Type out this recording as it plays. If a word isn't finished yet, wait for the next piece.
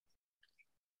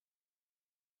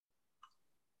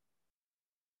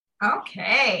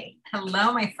Okay.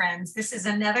 Hello, my friends. This is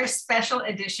another special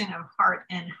edition of Heart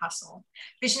and Hustle.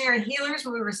 Visionary Healers,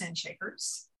 Movers, and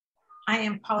Shakers. I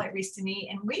am Paulette Reese-Denis,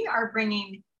 and we are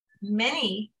bringing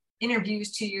many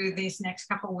interviews to you these next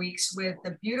couple of weeks with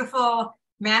the beautiful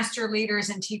master leaders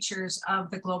and teachers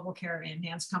of the Global Caravan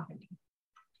Dance Company.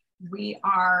 We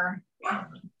are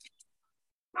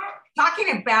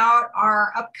talking about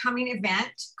our upcoming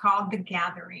event called The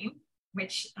Gathering,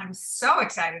 which I'm so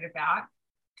excited about.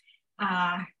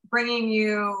 Bringing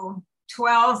you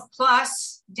 12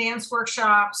 plus dance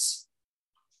workshops,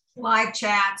 live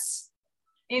chats,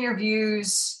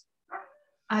 interviews,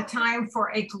 a time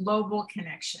for a global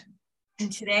connection.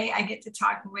 And today I get to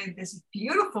talk with this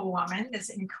beautiful woman, this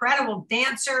incredible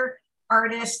dancer,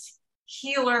 artist,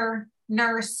 healer,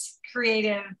 nurse,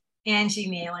 creative, Angie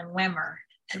Nalen-Wimmer.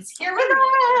 Is here with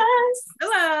us.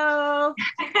 Hello.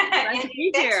 Nice to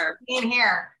be here. Being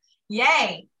here.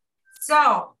 Yay.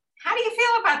 So, how do you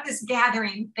feel about this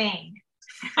gathering thing?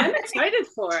 I'm excited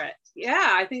for it. Yeah,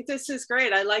 I think this is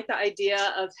great. I like the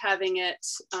idea of having it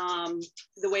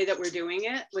the way that we're doing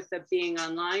it, with it being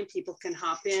online. People can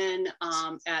hop in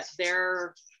at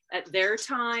their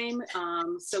time,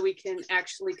 so we can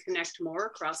actually connect more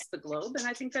across the globe. And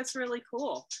I think that's really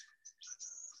cool.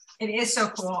 It is so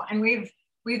cool, and we've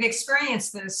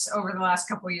experienced this over the last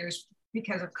couple of years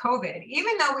because of COVID,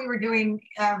 even though we were doing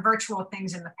virtual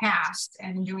things in the past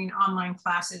and doing online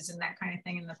classes and that kind of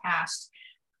thing in the past.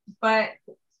 But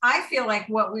I feel like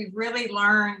what we've really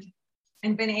learned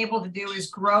and been able to do is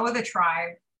grow the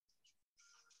tribe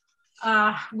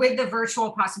with the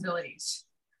virtual possibilities,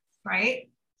 right?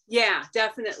 Yeah,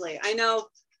 definitely. I know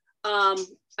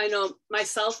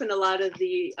myself and a lot of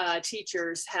the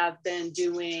teachers have been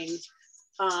doing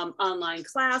online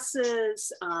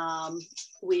classes.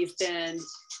 We've been,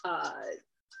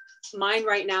 mine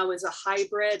right now is a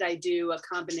hybrid. I do a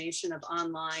combination of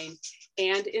online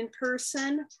and in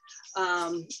person.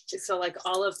 So like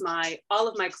all of my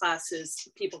classes,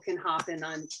 people can hop in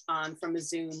on from a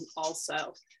Zoom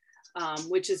also,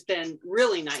 which has been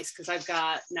really nice because I've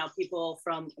got now people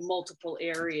from multiple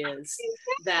areas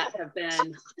that have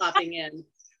been hopping in.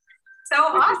 So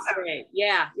awesome. Great.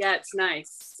 Yeah, it's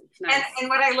nice. It's nice. And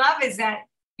what I love is that,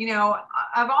 you know,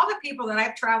 of all the people that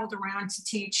I've traveled around to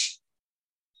teach,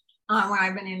 when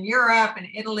I've been in Europe and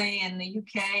Italy and the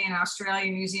UK and Australia,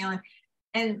 New Zealand,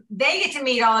 and they get to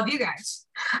meet all of you guys.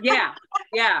 Yeah.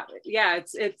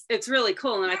 It's really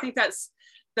cool. And I think that's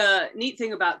the neat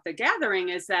thing about the gathering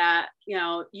is that, you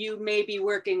know, you may be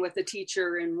working with a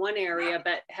teacher in one area,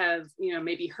 but have, you know,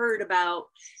 maybe heard about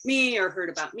me or heard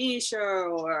about Misha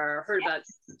or heard about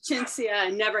Cinzia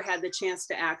and never had the chance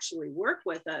to actually work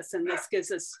with us. And this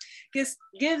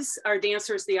gives our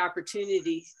dancers the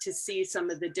opportunity to see some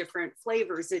of the different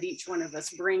flavors that each one of us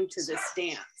bring to this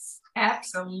dance.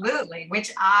 Absolutely,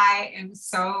 which I am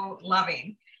so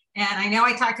loving. And I know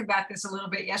I talked about this a little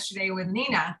bit yesterday with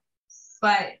Nina,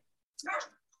 but,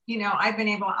 you know, I've been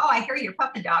able, I hear your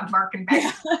puppy dog barking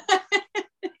back.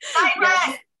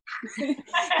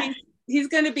 He's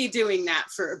going to be doing that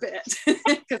for a bit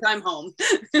because I'm home.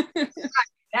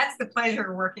 That's the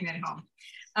pleasure of working at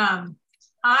home.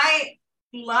 I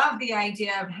love the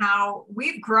idea of how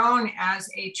we've grown as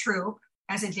a troupe,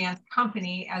 as a dance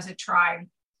company, as a tribe,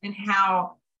 and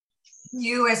how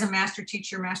you as a master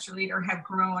teacher, master leader have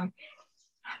grown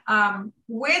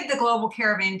with the Global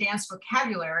Caravan Dance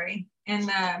vocabulary and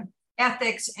the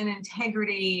ethics and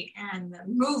integrity and the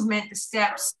movement, the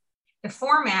steps, the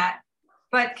format,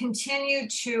 but continue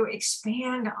to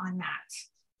expand on that.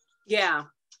 Yeah.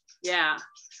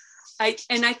 I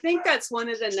think that's one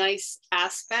of the nice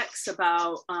aspects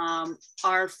about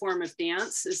our form of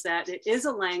dance is that it is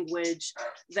a language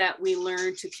that we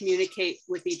learn to communicate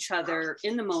with each other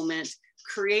in the moment,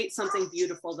 create something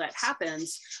beautiful that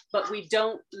happens, but we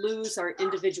don't lose our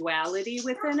individuality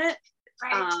within it.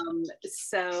 Right.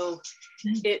 So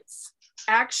it's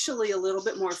actually a little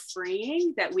bit more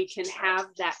freeing that we can have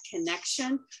that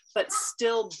connection, but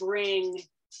still bring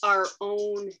our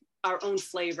own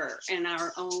flavor and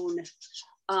our own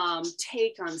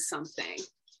take on something,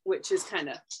 which is kind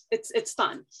of, it's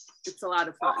fun. It's a lot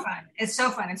of fun. It's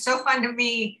so fun. It's so fun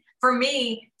for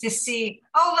me to see,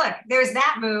 look, there's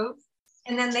that move.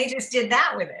 And then they just did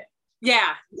that with it.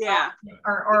 Yeah.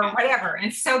 Or whatever. And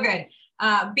it's so good.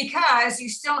 Because you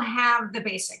still have the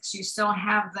basics. You still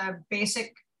have the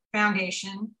basic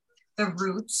foundation, the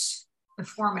roots, the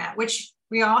format, which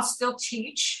we all still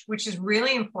teach, which is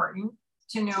really important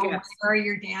to know where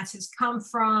your dances come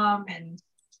from and,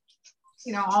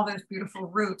 you know, all those beautiful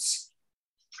roots.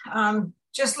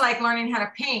 just like learning how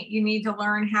to paint, you need to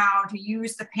learn how to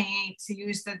use the paint, to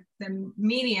use the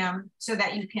medium so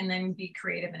that you can then be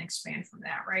creative and expand from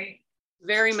that, right?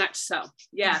 Very much so.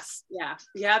 Yes. Yeah.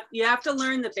 You have to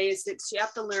learn the basics. You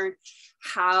have to learn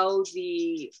how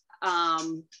the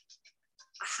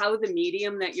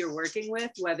medium that you're working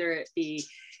with, whether it be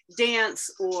dance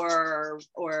or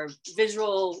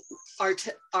visual art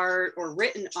or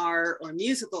written art or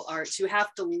musical arts, you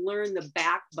have to learn the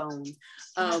backbone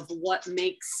of what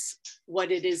makes what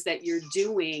it is that you're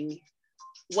doing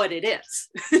what it is.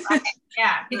 Right.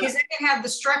 Yeah, because it can have the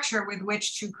structure with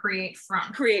which to create from.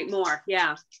 Create more,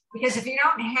 yeah. Because if you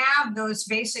don't have those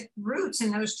basic roots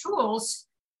and those tools,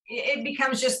 it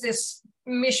becomes just this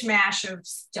mishmash of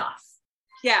stuff.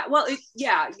 Yeah, well,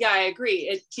 I agree.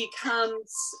 It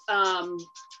becomes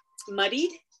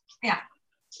muddied. Yeah.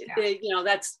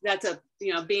 That's a,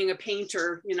 being a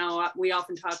painter, we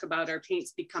often talk about our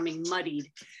paints becoming muddied,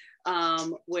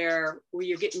 where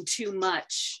you're getting too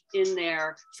much in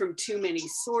there from too many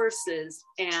sources,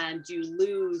 and you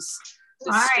lose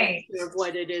the structure of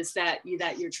what it is that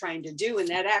you're trying to do, and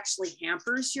that actually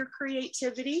hampers your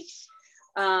creativity.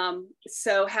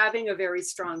 So having a very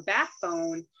strong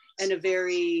backbone and a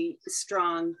very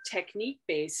strong technique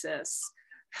basis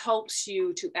helps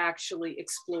you to actually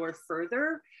explore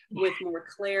further with more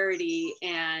clarity,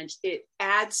 and it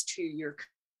adds to your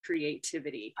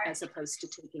creativity as opposed to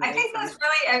taking I think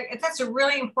that's a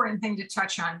really important thing to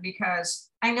touch on, because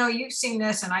I know you've seen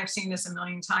this and I've seen this a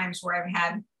million times, where I've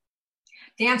had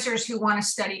dancers who want to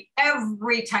study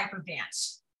every type of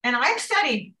dance, and I've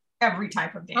studied every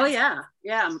type of dance. Oh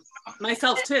yeah,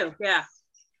 myself too. Yeah,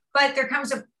 but there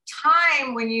comes a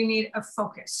time when you need a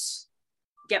focus.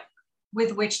 Yep.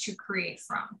 With which to create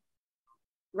from.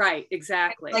 Right,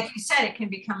 exactly. Like you said, it can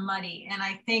become muddy, and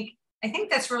I think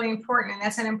that's really important, and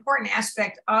that's an important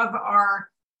aspect of our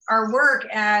work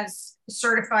as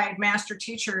certified master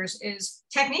teachers. Is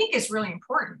technique is really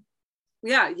important.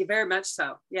 Yeah, you very much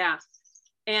so. Yeah,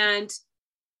 and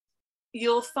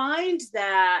you'll find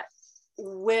that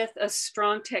with a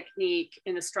strong technique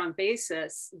and a strong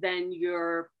basis, then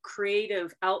your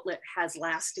creative outlet has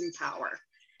lasting power.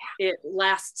 It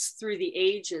lasts through the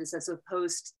ages, as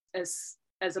opposed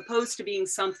to being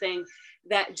something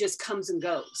that just comes and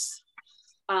goes.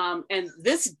 And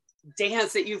this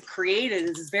dance that you've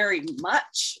created is very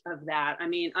much of that. I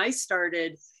mean, I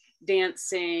started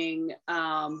dancing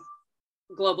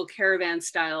global caravan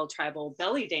style tribal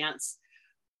belly dance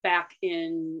back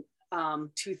in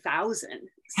 2000.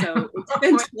 So it's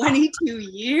been 22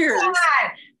 years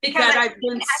because I've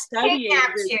been studying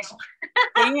this dance.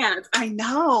 I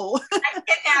know.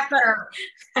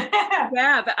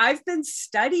 Yeah, but I've been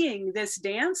studying this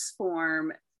dance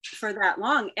form for that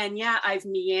long. And yeah, I've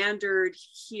meandered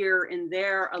here and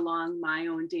there along my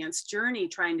own dance journey,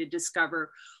 trying to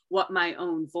discover what my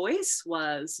own voice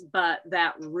was. But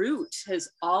that root has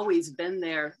always been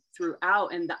there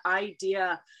throughout. And the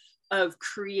idea of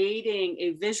creating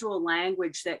a visual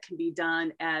language that can be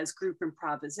done as group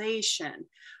improvisation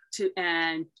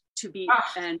and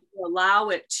allow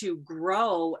it to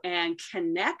grow and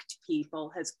connect people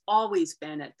has always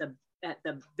been at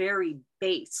the very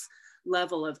base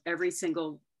level of every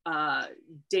single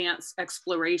dance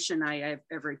exploration I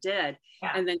ever did.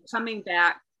 Yeah. And then coming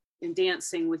back and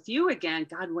dancing with you again,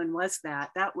 God, when was that?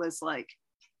 That was like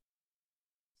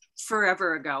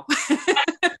forever ago.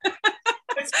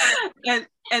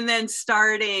 And then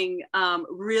starting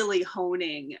really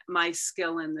honing my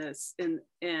skill in this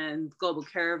in Global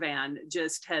Caravan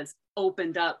just has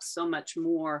opened up so much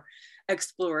more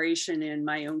exploration in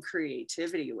my own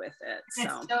creativity with it.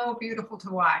 It's so beautiful to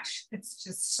watch. It's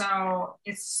just so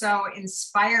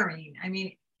inspiring. I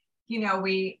mean,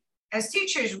 we as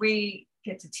teachers, we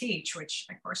get to teach, which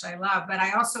of course I love, but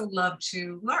I also love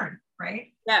to learn,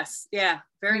 right? Yes, yeah,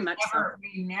 very much so.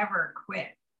 We never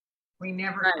quit. We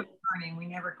never quit learning. We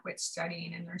never quit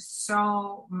studying. And there's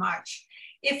so much.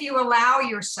 If you allow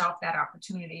yourself that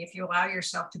opportunity, if you allow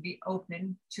yourself to be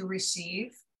open to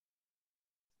receive,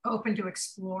 open to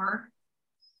explore,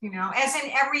 as in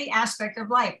every aspect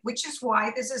of life, which is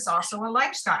why this is also a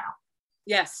lifestyle.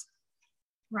 Yes.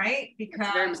 Right?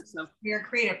 Because we are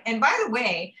creative. And by the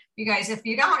way, you guys, if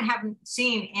you haven't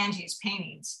seen Angie's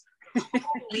paintings,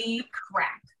 holy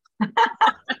crap.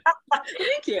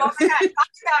 Thank you. Oh my God, talk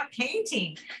about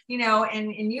painting,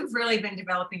 and you've really been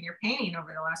developing your painting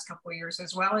over the last couple of years,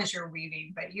 as well as your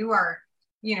weaving, but you are,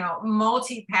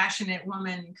 multi-passionate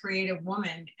woman, creative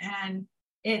woman, and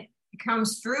it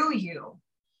comes through you.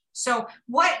 So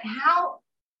how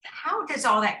does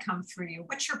all that come through you?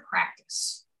 What's your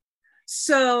practice?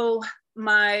 So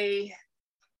my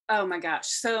Oh my gosh.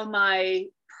 So my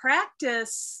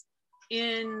practice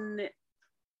in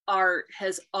art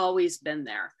has always been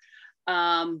there.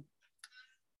 I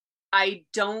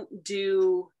don't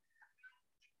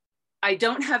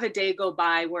have a day go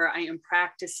by where I am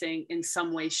practicing in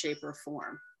some way, shape, or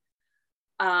form.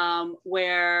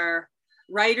 Where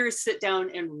writers sit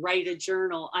down and write a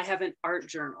journal, I have an art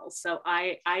journal. So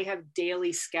I have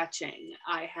daily sketching.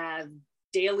 I have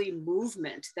daily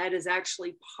movement. That is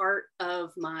actually part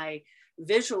of my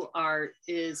visual art.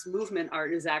 Is movement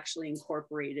art is actually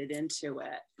incorporated into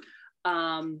it.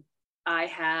 I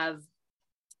have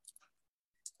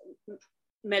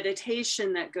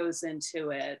meditation that goes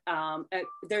into it.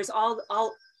 There's all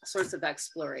sorts of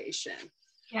exploration.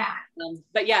 Yeah.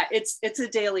 But yeah, it's a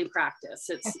daily practice.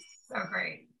 It's so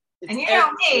great. And you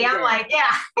know me, I'm like,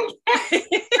 yeah,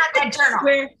 not that journal.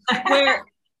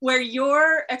 where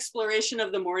your exploration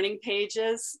of the morning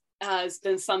pages has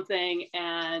been something,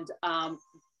 and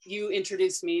you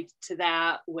introduced me to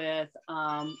that with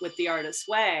The Artist's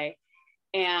Way.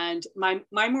 And my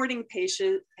morning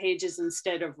pages,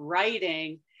 instead of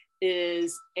writing,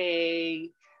 is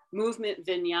a movement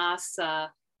vinyasa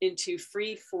into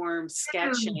free form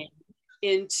sketching,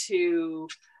 into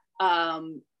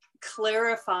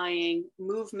clarifying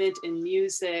movement and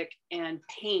music and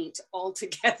paint all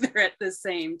together at the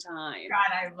same time.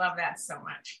 God, I love that so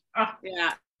much. Oh.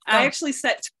 Yeah. I actually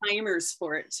set timers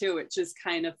for it too, which is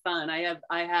kind of fun. I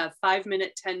have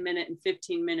 5-minute, 10-minute, and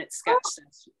 15-minute sketch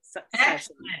sessions.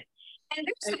 Excellent. And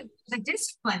there's a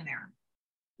discipline there.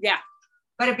 Yeah.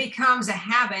 But it becomes a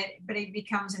habit, but it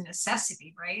becomes a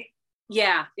necessity, right?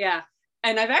 Yeah, yeah.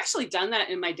 And I've actually done that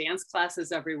in my dance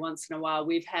classes every once in a while.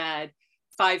 We've had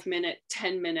 5-minute,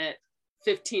 10-minute,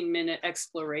 15-minute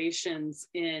explorations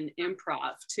in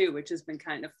improv too, which has been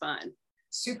kind of fun.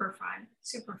 Super fun,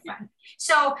 super fun.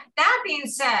 So that being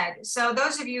said, so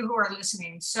those of you who are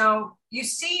listening, so you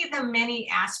see the many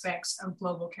aspects of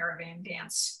Global Caravan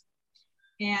Dance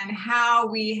and how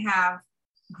we have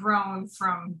grown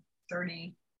from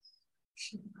 35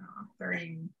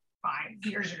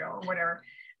 years ago or whatever.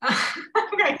 Oh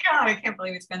my God, I can't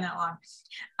believe it's been that long.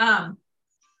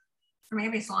 Or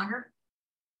maybe it's longer.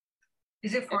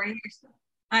 Is it 40 years?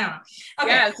 I don't know.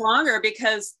 Okay. Yeah, it's longer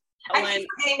because I keep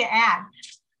forgetting to add.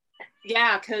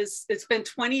 Yeah, because it's been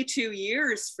 22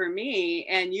 years for me,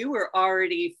 and you were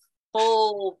already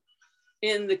full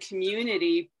in the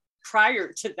community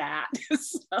prior to that.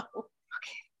 So.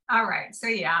 Okay. All right. So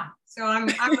yeah. So I'm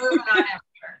moving on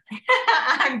after.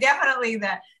 I'm definitely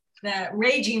the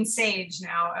raging sage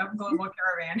now of Global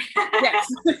Caravan. Yes.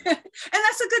 And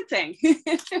that's a good thing.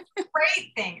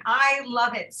 Great thing. I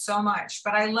love it so much.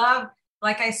 But I love,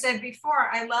 like I said before,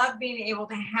 I love being able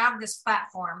to have this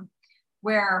platform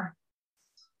where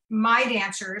my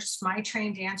dancers, my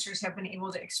trained dancers, have been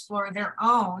able to explore their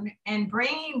own and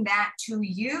bringing that to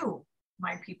you,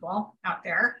 my people out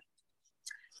there,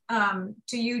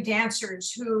 to you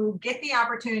dancers who get the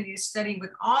opportunity to study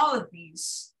with all of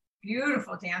these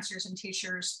beautiful dancers and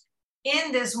teachers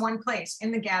in this one place,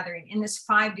 in the gathering, in this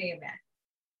 5-day event.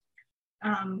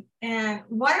 And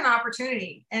what an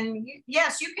opportunity. And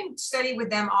yes, you can study with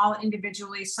them all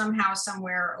individually, somehow,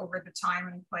 somewhere over the time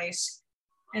and place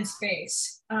and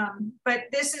space. But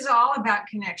this is all about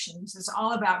connections. It's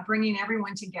all about bringing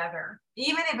everyone together,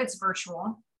 even if it's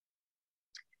virtual,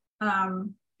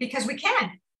 because we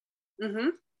can. Mm-hmm.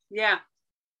 Yeah.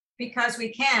 Because we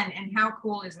can. And how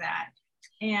cool is that?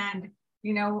 And,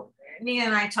 you know, Nina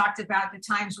and I talked about the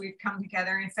times we've come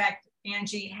together. In fact,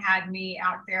 Angie had me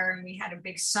out there and we had a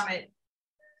big summit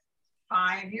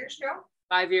 5 years ago.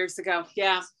 5 years ago.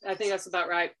 Yeah, I think that's about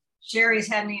right. Sherry's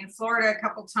had me in Florida a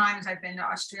couple of times. I've been to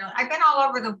Australia. I've been all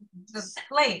over the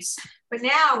place, but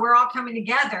now we're all coming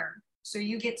together. So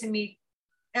you get to meet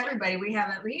everybody. We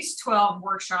have at least 12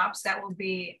 workshops that will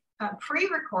be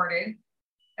pre-recorded,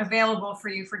 available for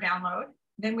you for download.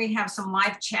 Then we have some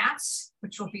live chats,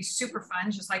 which will be super fun,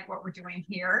 just like what we're doing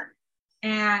here.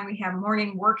 And we have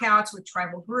morning workouts with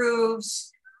tribal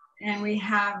grooves. And we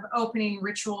have opening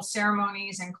ritual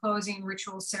ceremonies and closing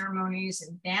ritual ceremonies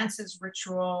and dances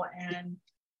ritual. And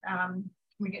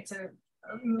we get to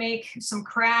make some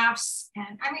crafts.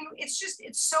 And I mean, it's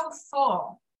so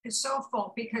full. It's so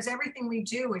full because everything we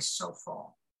do is so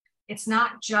full. It's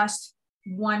not just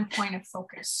one point of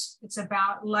focus. It's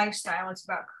about lifestyle. It's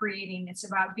about creating. It's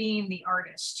about being the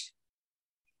artist.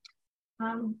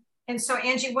 And so,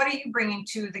 Angie, what are you bringing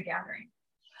to the gathering?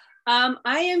 I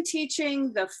am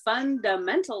teaching the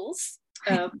fundamentals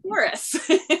of chorus.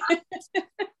 I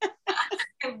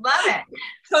love it.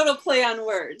 Total play on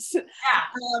words.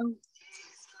 Yeah.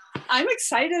 I'm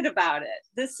excited about it.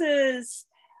 This is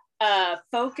a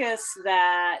focus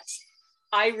that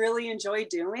I really enjoy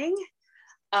doing.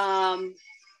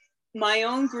 My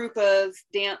own group of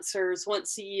dancers,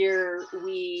 once a year,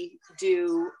 we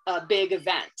do a big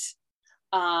event.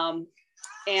 And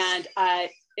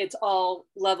it's all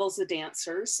levels of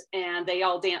dancers, and they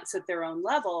all dance at their own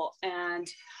level. And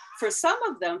for some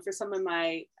of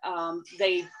my,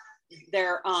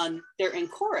 they're in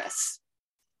chorus.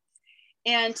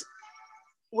 And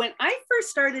when I first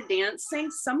started dancing,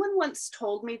 someone once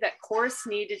told me that chorus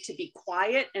needed to be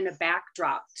quiet and a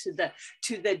backdrop to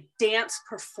the dance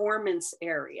performance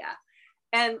area.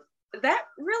 And that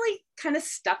really kind of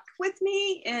stuck with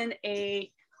me in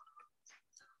a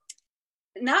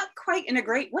not quite in a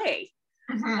great way.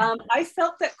 Mm-hmm. I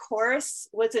felt that chorus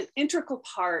was an integral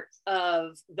part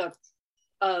of the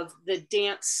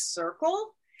dance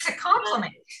circle. It's a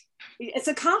compliment. It's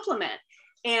a compliment.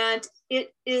 And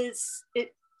it is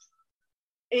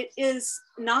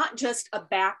not just a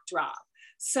backdrop.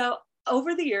 So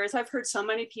over the years, I've heard so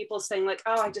many people saying like,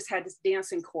 oh, I just had to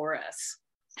dance in chorus.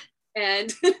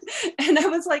 And, and I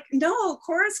was like, no,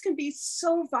 chorus can be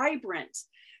so vibrant.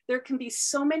 There can be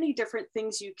so many different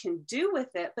things you can do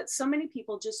with it, but so many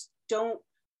people just don't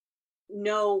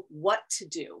know what to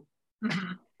do.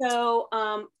 Mm-hmm. So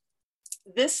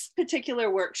this particular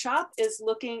workshop is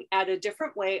looking at a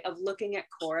different way of looking at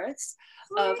chorus,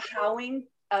 of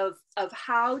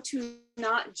how to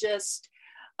not just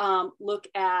look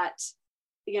at,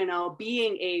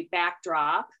 being a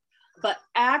backdrop, but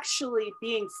actually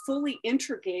being fully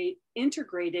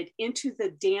integrated into the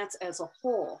dance as a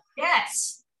whole.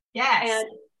 Yes. Yes. And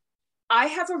I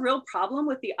have a real problem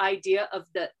with the idea of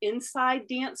the inside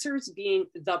dancers being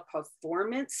the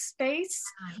performance space.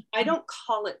 I don't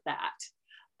call it that.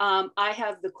 I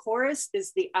have the chorus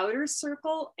is the outer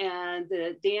circle, and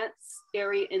the dance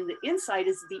area in the inside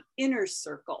is the inner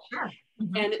circle. Sure.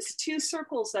 Mm-hmm. And it's two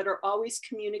circles that are always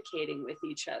communicating with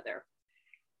each other.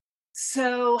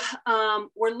 So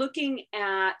we're looking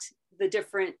at the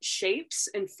different shapes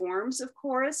and forms of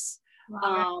chorus.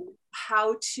 Wow.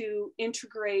 How to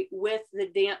integrate with the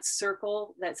dance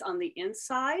circle that's on the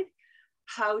inside,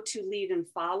 how to lead and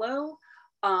follow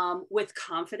with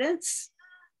confidence,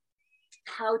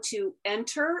 how to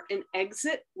enter and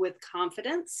exit with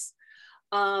confidence,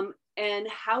 and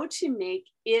how to make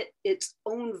it its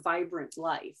own vibrant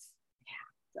life.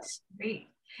 Yeah, that's great.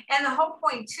 And the whole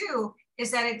point too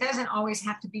is that it doesn't always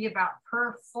have to be about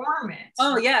performance.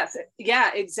 Oh, yes.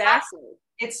 Yeah, exactly.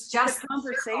 It's just a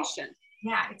conversation.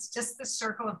 Yeah, it's just the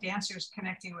circle of dancers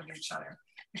connecting with each other,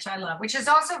 which I love, which is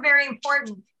also very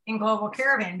important in Global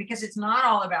Caravan because it's not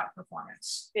all about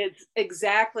performance. It's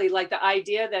exactly like the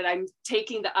idea that I'm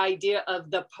taking the idea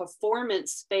of the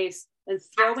performance space and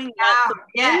throwing it out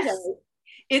the window.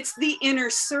 It's the inner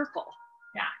circle.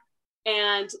 Yeah.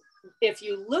 And if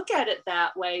you look at it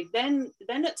that way, then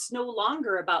it's no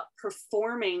longer about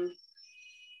performing.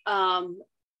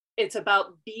 It's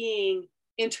about being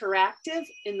interactive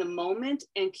in the moment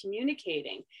and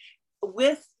communicating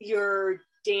with your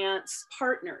dance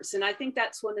partners. And I think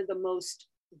that's one of the most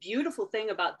beautiful thing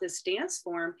about this dance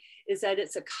form is that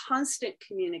it's a constant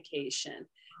communication,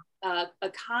 a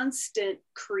constant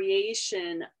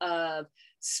creation of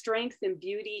strength and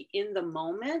beauty in the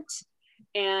moment.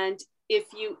 And if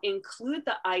you include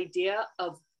the idea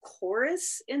of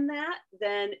chorus in that,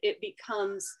 then it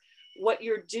becomes what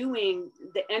you're doing,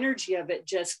 the energy of it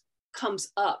just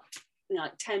comes up,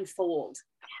 tenfold.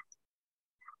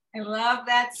 I love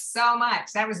that so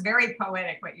much. That was very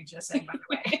poetic what you just said, by the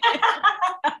way.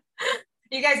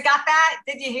 You guys got that?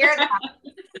 Did you hear that?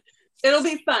 It'll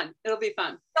be fun. It'll be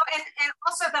fun. So, and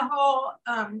also the whole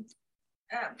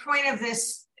point of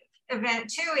this event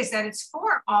too is that it's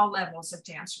for all levels of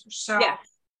dancers. So yeah.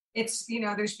 It's,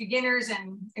 there's beginners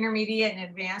and intermediate and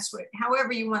advanced,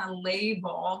 however you want to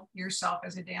label yourself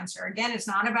as a dancer. Again, it's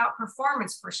not about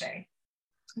performance per se.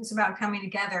 It's about coming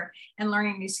together and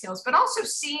learning these skills, but also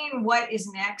seeing what is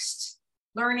next,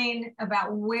 learning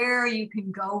about where you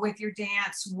can go with your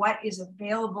dance, what is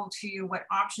available to you, what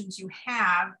options you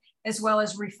have, as well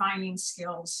as refining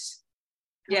skills.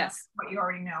 Yes. What you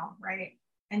already know, right?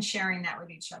 And sharing that with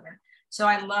each other. So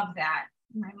I love that.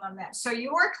 I love that. So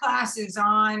your class is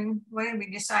on, what did we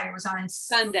decide? It was on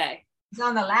Sunday. It's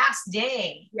on the last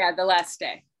day. Yeah, the last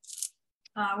day.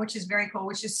 Which is very cool,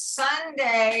 which is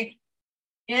Sunday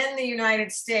in the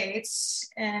United States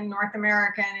and North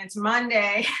America, and it's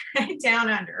Monday down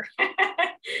under.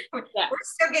 We're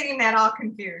still getting that all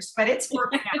confused, but it's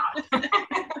working out.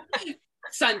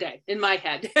 Sunday in my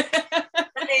head.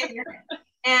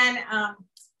 And,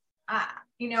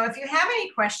 if you have any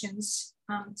questions,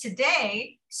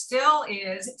 Today still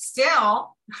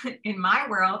in my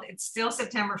world, it's still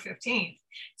September 15th.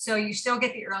 So you still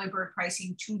get the early bird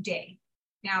pricing today.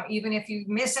 Now, even if you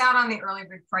miss out on the early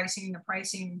bird pricing, the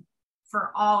pricing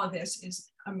for all of this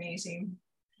is amazing,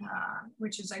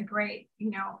 which is a great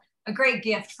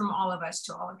gift from all of us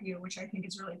to all of you, which I think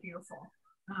is really beautiful.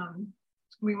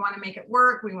 We want to make it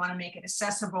work. We want to make it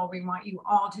accessible. We want you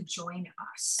all to join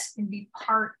us and be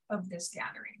part of this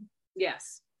gathering.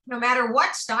 Yes. No matter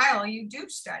what style you do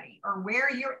study or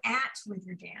where you're at with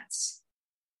your dance.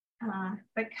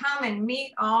 But come and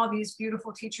meet all these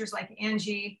beautiful teachers like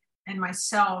Angie and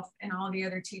myself and all the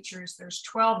other teachers. There's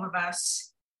 12 of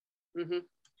us. Mm-hmm.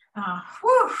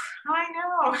 I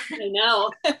know. I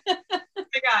know. Oh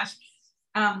my gosh.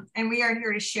 And we are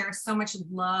here to share so much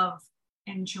love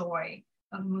and joy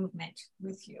of movement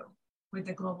with you, with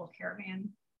the Global Caravan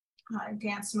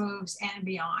dance moves and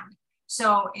beyond.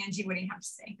 So Angie, what do you have to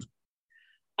say?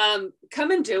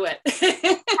 Come and do it.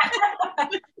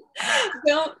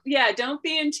 Don't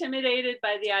be intimidated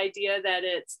by the idea that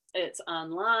it's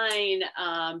online.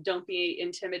 Don't be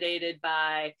intimidated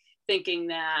by thinking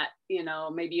that,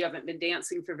 maybe you haven't been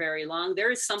dancing for very long.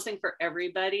 There is something for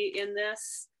everybody in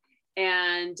this.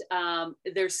 And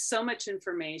there's so much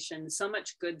information, so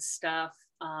much good stuff.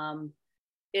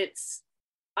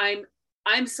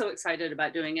 I'm so excited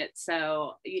about doing it.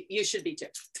 So you should be too.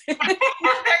 There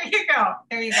you go.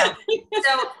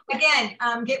 So again,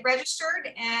 get registered,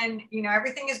 and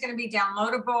everything is going to be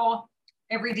downloadable.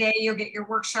 Every day you'll get your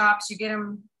workshops. You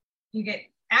get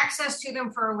access to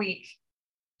them for a week.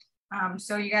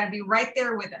 So you got to be right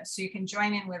there with us so you can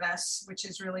join in with us, which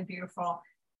is really beautiful.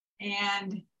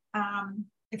 And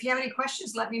if you have any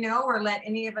questions, let me know, or let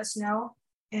any of us know,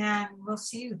 and we'll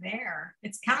see you there.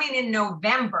 It's coming in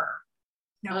November.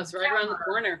 It's right around the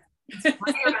corner. It's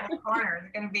right around the corner.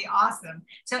 It's going to be awesome.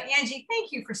 So Angie,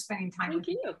 thank you for spending time with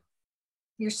me. Thank you.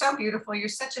 You're so beautiful. You're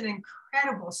such an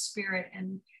incredible spirit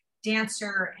and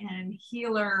dancer and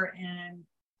healer and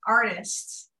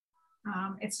artist.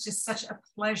 It's just such a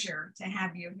pleasure to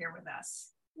have you here with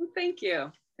us. Well, thank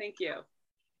you. Thank you.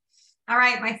 All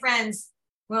right, my friends,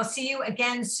 we'll see you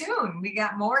again soon. We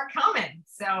got more coming,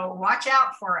 so watch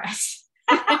out for us.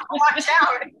 Watch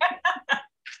out.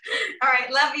 All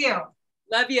right, love you.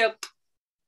 Love you.